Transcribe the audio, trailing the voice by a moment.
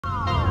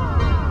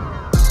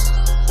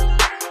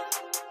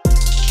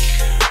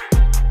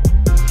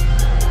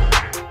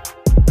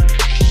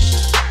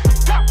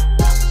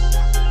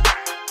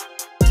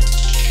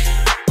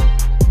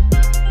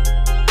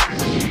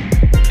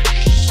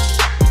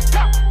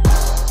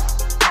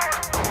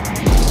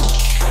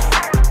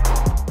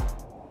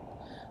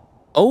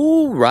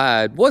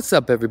Alright, what's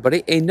up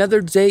everybody?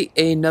 Another day,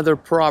 another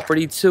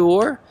property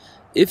tour.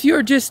 If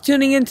you're just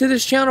tuning into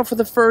this channel for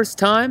the first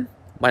time,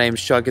 my name is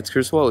Chakits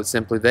Krulsawat with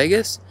Simply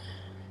Vegas,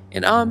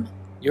 and I'm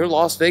your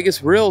Las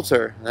Vegas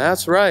realtor.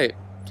 That's right.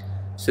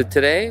 So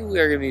today we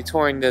are going to be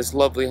touring this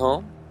lovely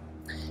home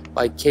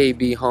by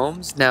KB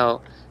Homes.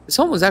 Now, this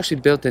home was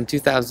actually built in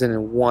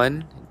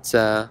 2001. It's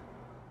did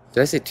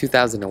I say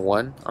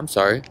 2001? I'm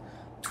sorry,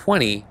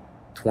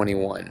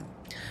 2021.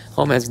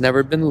 Home has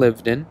never been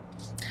lived in.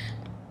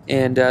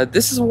 And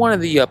this is one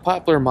of the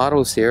popular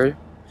models here,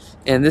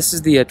 and this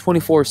is the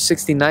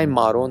 2469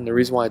 model. And the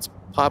reason why it's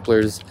popular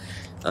is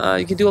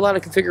you can do a lot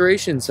of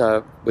configurations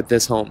with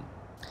this home.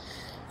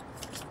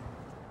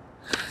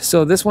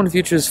 So this one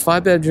features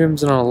 5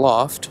 bedrooms and a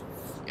loft,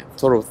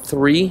 total of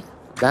 3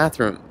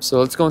 bathrooms. So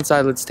let's go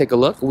inside, let's take a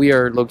look. We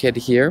are located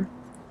here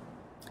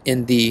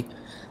in the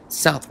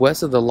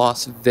southwest of the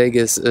Las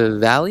Vegas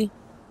Valley,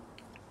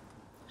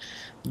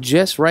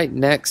 just right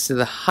next to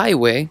the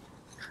highway,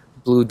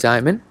 Blue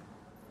Diamond.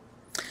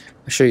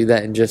 I'll show you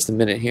that in just a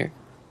minute here.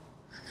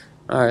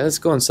 Alright, let's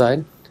go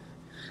inside.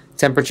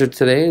 Temperature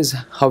today is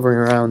hovering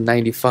around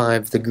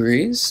 95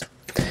 degrees.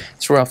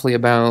 It's roughly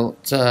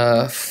about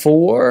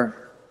 4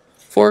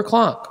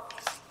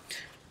 o'clock.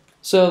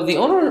 So the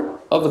owner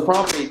of the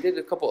property did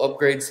a couple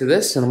upgrades to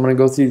this, and I'm going to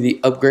go through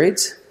the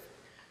upgrades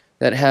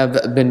that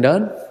have been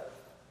done.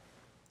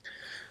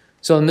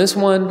 So in this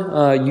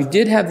one, you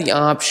did have the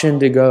option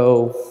to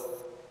go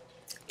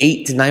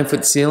 8 to 9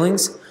 foot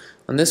ceilings.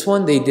 On this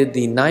one, they did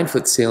the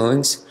 9-foot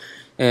ceilings,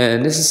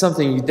 and this is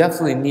something you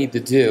definitely need to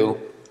do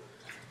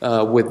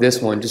with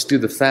this one, just due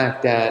to the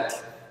fact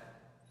that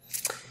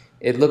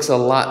it looks a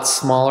lot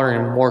smaller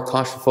and more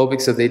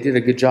claustrophobic, so they did a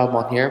good job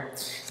on here.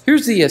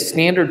 Here's the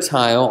standard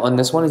tile on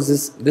this one.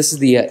 This is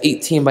the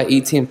 18 by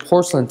 18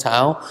 porcelain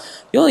tile.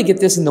 You only get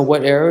this in the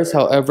wet areas,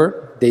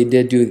 however, they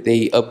did do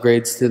the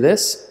upgrades to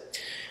this.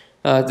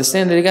 The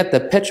standard, they got the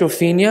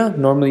Petrofina.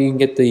 Normally you can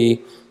get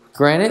the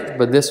granite,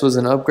 but this was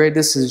an upgrade.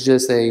 This is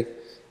just a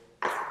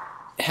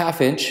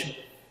 ½ inch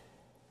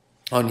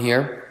on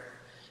here.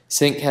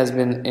 Sink has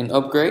been an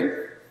upgrade.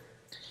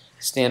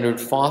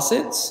 Standard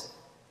faucets.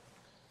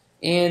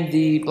 And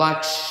the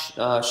black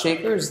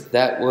shakers,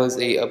 that was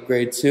a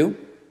upgrade too.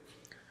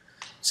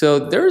 So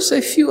there's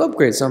a few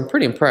upgrades, so I'm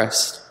pretty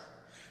impressed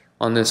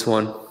on this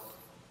one.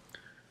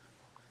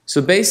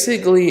 So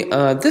basically,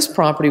 this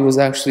property was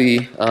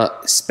actually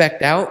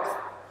spec'd out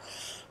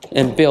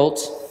and built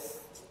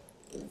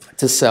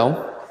to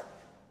sell.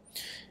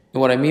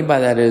 And what I mean by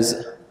that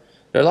is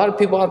there are a lot of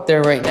people out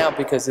there right now,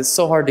 because it's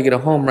so hard to get a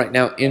home right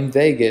now in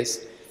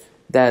Vegas,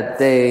 that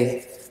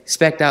they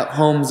spec'd out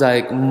homes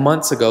like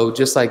months ago,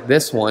 just like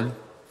this one,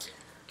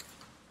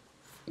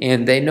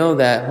 and they know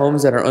that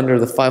homes that are under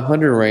the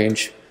 500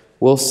 range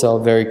will sell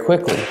very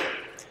quickly.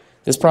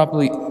 This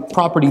property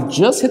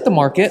just hit the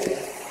market.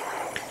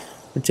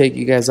 I'll take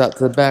you guys out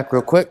to the back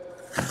real quick.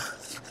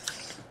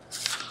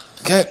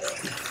 Okay.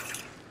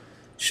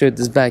 Show what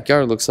this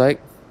backyard looks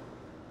like.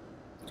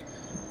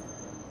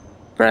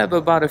 Probably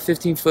about a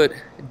 15-foot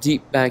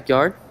deep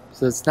backyard,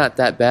 so it's not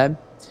that bad.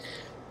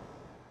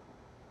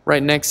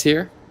 Right next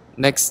here,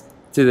 next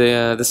to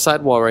the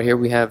sidewall right here,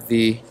 we have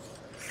the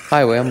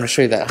highway. I'm going to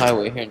show you that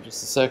highway here in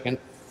just a second.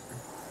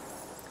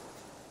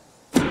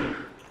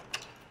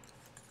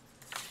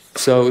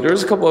 So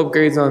there's a couple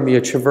upgrades on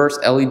the Traverse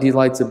LED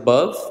lights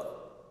above.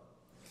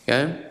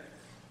 Okay.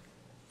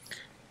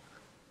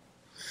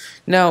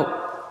 Now,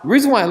 the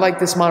reason why I like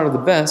this model the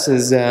best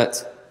is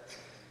that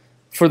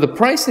for the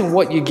price and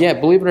what you get,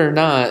 believe it or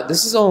not,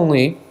 this is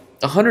only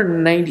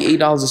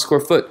 $198 a square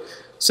foot.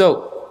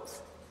 So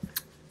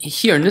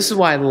here, and this is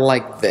why I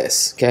like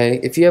this, okay?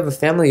 If you have a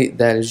family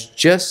that is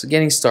just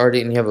getting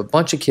started and you have a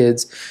bunch of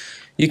kids,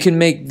 you can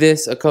make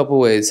this a couple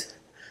ways.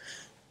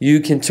 You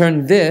can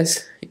turn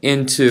this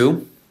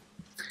into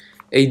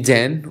a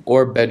den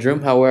or a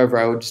bedroom. However,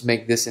 I would just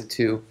make this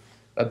into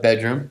a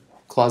bedroom.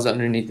 Closet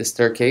underneath the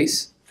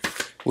staircase,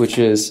 which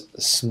is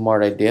a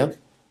smart idea.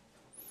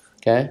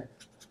 Okay.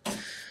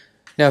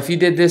 Now, if you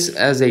did this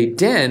as a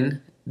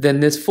den, then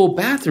this full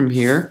bathroom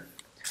here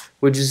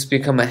would just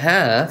become a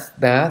half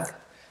bath.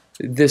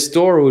 This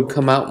door would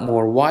come out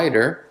more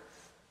wider.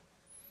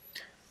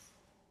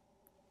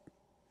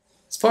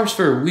 As far as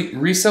for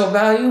resale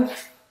value,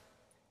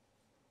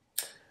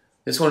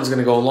 this one is going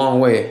to go a long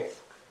way.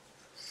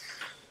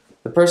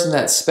 The person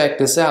that spec'd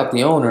this out,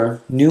 the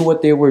owner, knew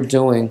what they were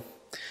doing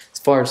as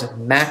far as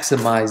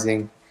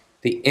maximizing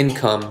the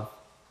income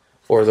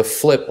or the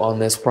flip on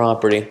this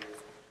property.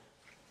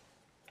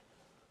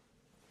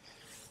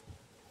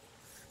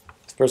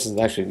 This person's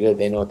actually good.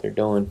 They know what they're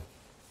doing.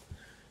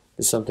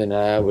 It's something that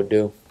I would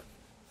do.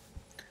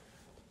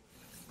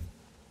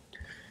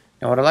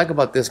 Now, what I like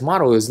about this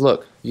model is,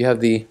 look, you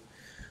have the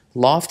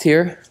loft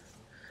here,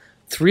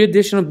 3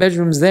 additional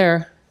bedrooms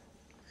there,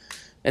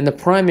 and the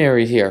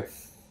primary here.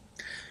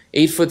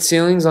 8-foot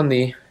ceilings on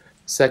the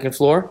second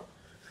floor.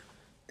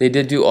 They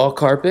did do all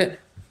carpet.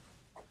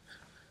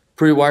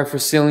 Prewired for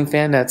ceiling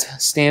fan,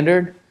 that's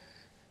standard.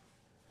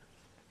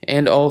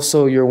 And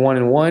also your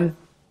 1-in-1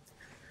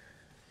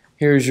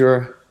 Here's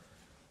your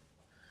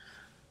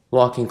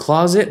walk-in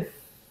closet.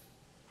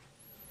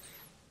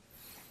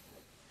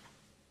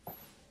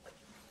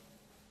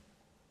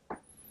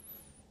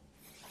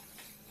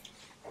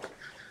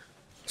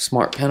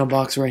 Smart panel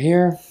box right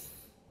here.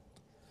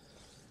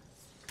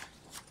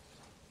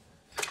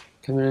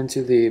 Coming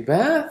into the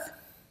bath.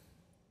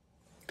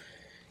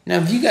 Now,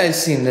 have you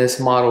guys seen this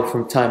model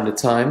from time to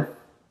time?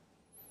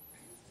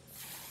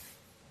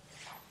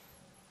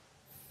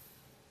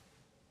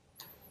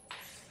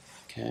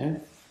 Okay.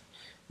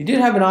 You did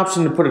have an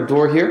option to put a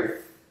door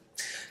here.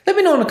 Let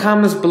me know in the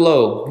comments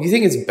below. Do you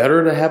think it's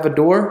better to have a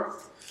door?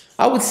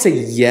 I would say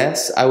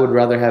yes. I would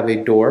rather have a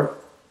door.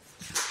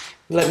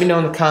 Let me know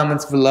in the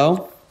comments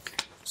below.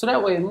 So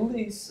that way, at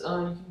least you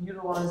can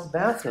utilize the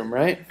bathroom,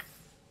 right?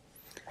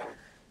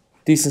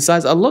 Decent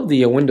size. I love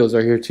the windows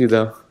right here too,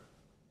 though.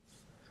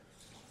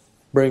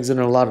 Brings in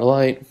a lot of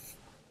light.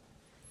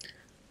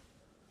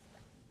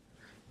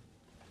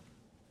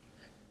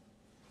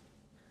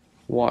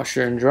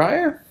 Washer and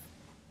dryer,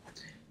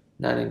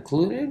 not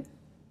included.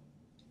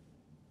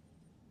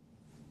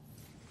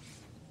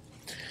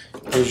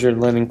 Here's your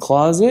linen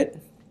closet.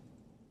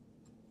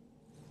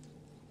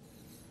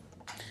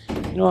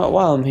 You know what,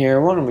 while I'm here,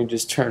 why don't we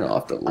just turn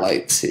off the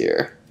lights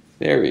here?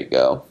 There we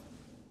go.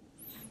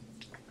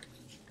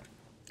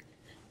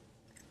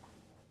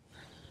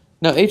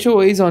 Now,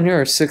 HOAs on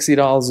here are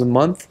 $60 a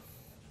month.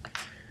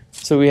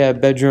 So we have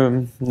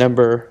bedroom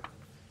number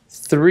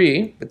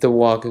 3 with the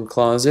walk-in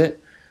closet.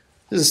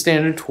 This is a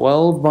standard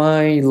 12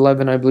 by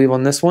 11, I believe,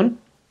 on this one.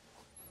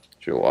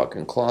 It's your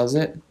walk-in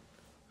closet.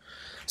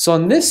 So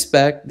on this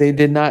spec, they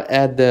did not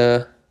add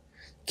the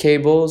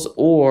cables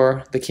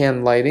or the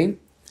can lighting.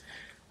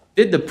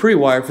 Did the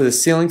pre-wire for the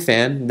ceiling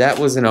fan. That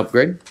was an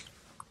upgrade.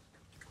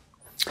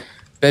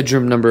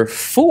 Bedroom number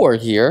 4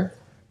 here.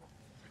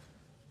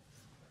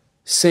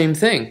 Same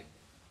thing.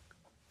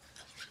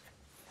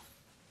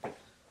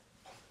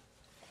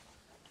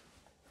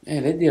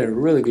 Man, they did a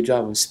really good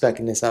job of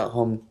speccing this out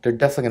home. They're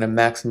definitely going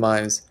to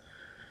maximize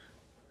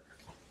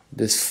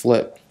this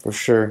flip for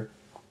sure.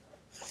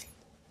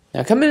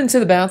 Now coming into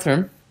the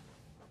bathroom,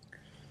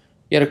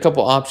 you had a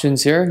couple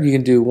options here. You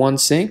can do 1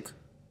 sink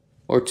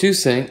or 2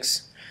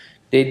 sinks.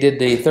 They did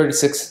the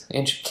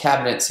 36-inch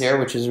cabinets here,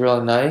 which is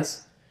really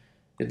nice.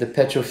 Did the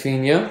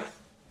Petrofino.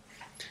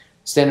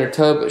 Standard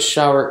tub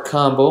shower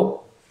combo.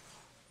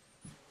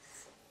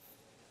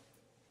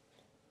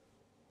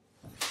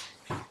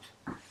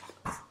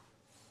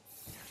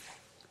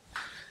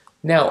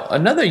 Now,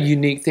 another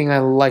unique thing I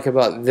like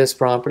about this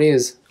property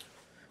is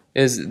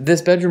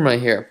this bedroom right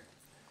here.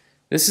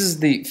 This is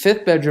the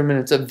 5th bedroom, and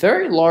it's a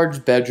very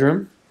large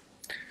bedroom.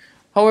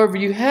 However,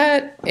 you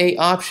had an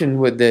option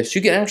with this.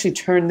 You can actually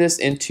turn this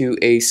into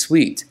a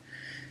suite.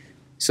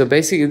 So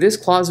basically, this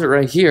closet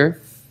right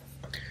here,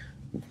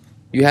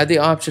 you had the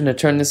option to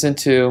turn this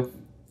into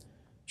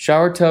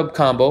shower tub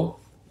combo,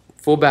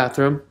 full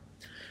bathroom,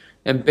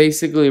 and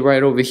basically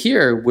right over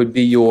here would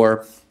be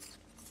your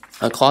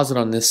closet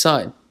on this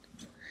side.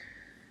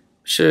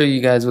 Show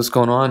you guys what's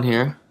going on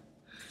here.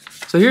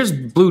 So here's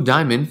Blue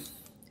Diamond.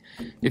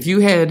 If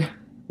you head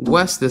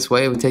west this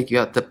way, it would take you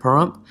out to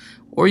Pahrump,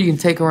 or you can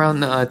take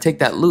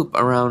that loop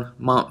around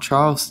Mount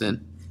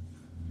Charleston.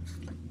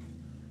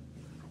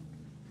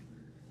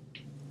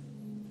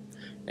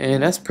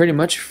 And that's pretty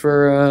much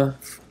for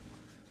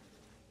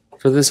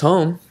this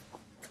home.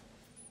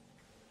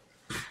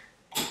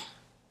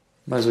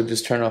 Might as well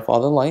just turn off all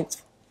the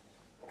lights.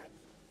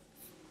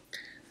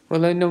 Well,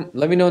 let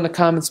me know in the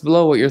comments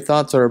below what your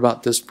thoughts are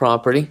about this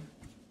property.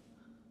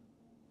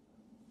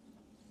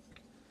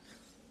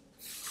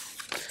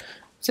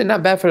 It's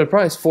not bad for the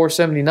price,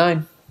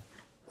 $479.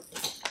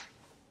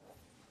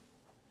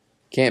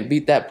 Can't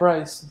beat that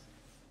price.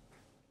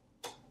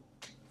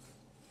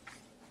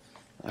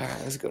 Alright,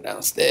 let's go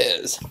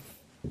downstairs.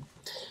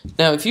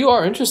 Now, if you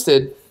are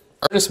interested,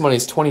 earnest money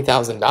is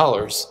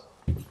 $20,000.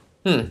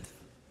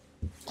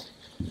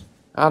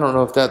 I don't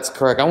know if that's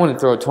correct. I want to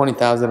throw a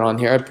 $20,000 on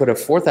here. I'd put a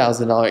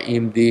 $4,000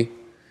 EMD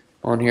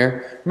on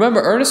here.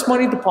 Remember, earnest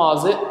money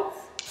deposit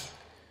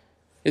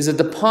is a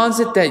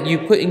deposit that you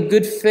put in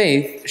good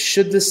faith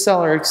should the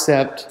seller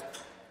accept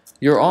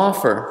your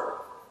offer.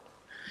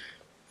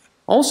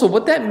 Also,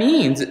 what that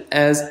means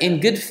is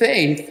in good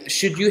faith,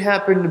 should you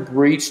happen to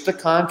breach the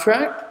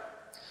contract,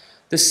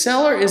 the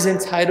seller is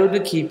entitled to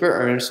keep your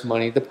earnest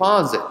money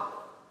deposit.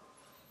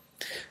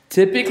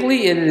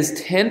 Typically, it is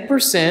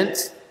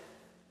 10%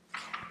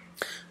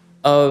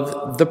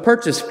 of the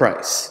purchase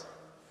price.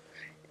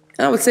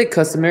 I would say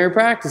customary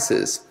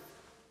practices.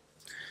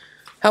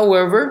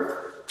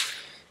 However,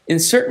 in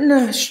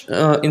certain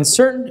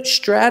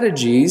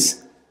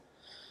strategies,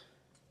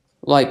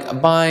 like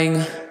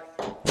buying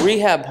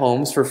rehab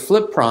homes for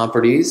flip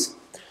properties,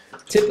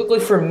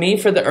 typically for me,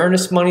 for the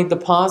earnest money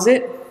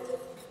deposit,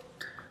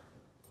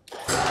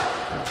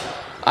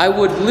 I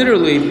would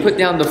literally put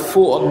down the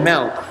full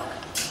amount,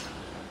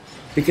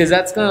 because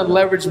that's going to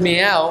leverage me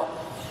out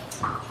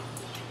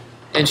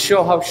and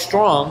show how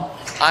strong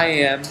I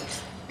am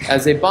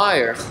as a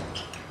buyer.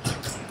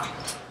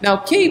 Now,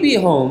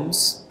 KB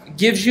Homes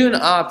gives you an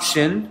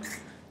option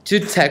to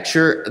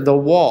texture the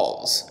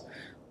walls.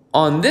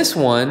 On this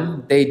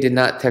one, they did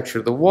not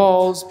texture the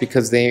walls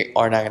because they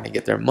are not going to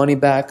get their money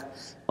back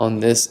on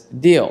this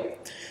deal.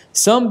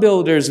 Some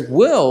builders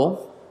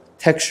will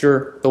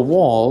texture the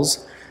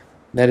walls.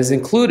 That is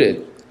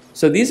included.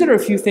 So these are a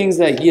few things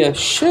that you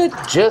should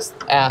just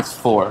ask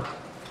for.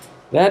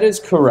 That is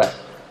correct.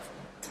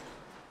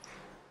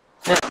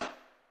 Now,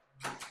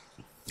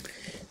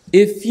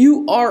 if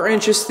you are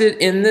interested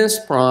in this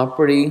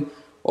property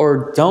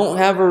or don't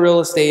have a real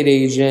estate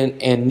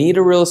agent and need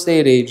a real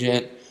estate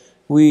agent,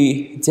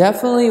 we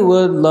definitely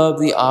would love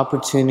the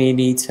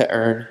opportunity to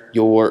earn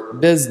your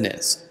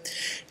business.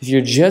 If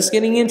you're just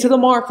getting into the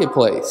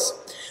marketplace,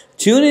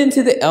 tune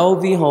into the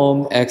LV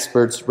Home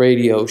Experts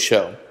radio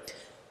show.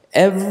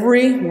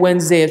 Every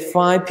Wednesday at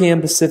 5 p.m.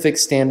 Pacific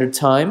Standard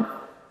Time,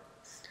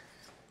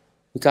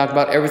 we talk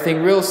about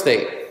everything real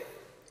estate.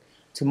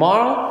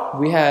 Tomorrow,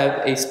 we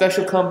have a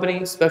special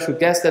company, special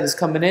guest that is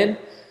coming in.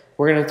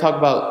 We're going to talk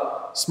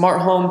about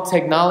smart home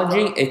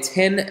technology, a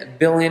 $10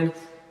 billion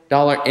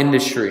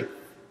industry,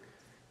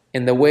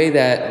 and the way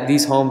that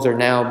these homes are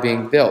now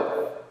being built.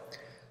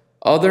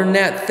 Other than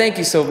that, thank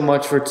you so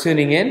much for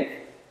tuning in.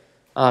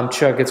 I'm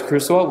Chakits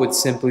Krulsawat with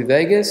Simply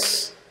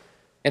Vegas,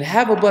 and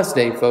have a blessed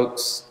day,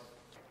 folks.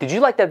 Did you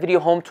like that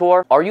video home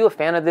tour? Are you a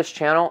fan of this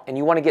channel and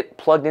you want to get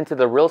plugged into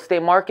the real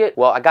estate market?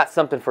 Well, I got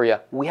something for you.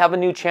 We have a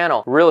new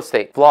channel, real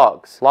estate,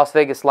 vlogs, Las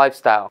Vegas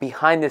lifestyle,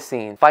 behind the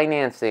scenes,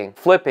 financing,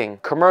 flipping,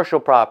 commercial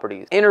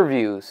properties,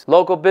 interviews,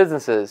 local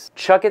businesses,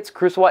 Chakits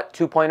Krulsawat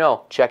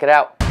 2.0. Check it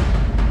out.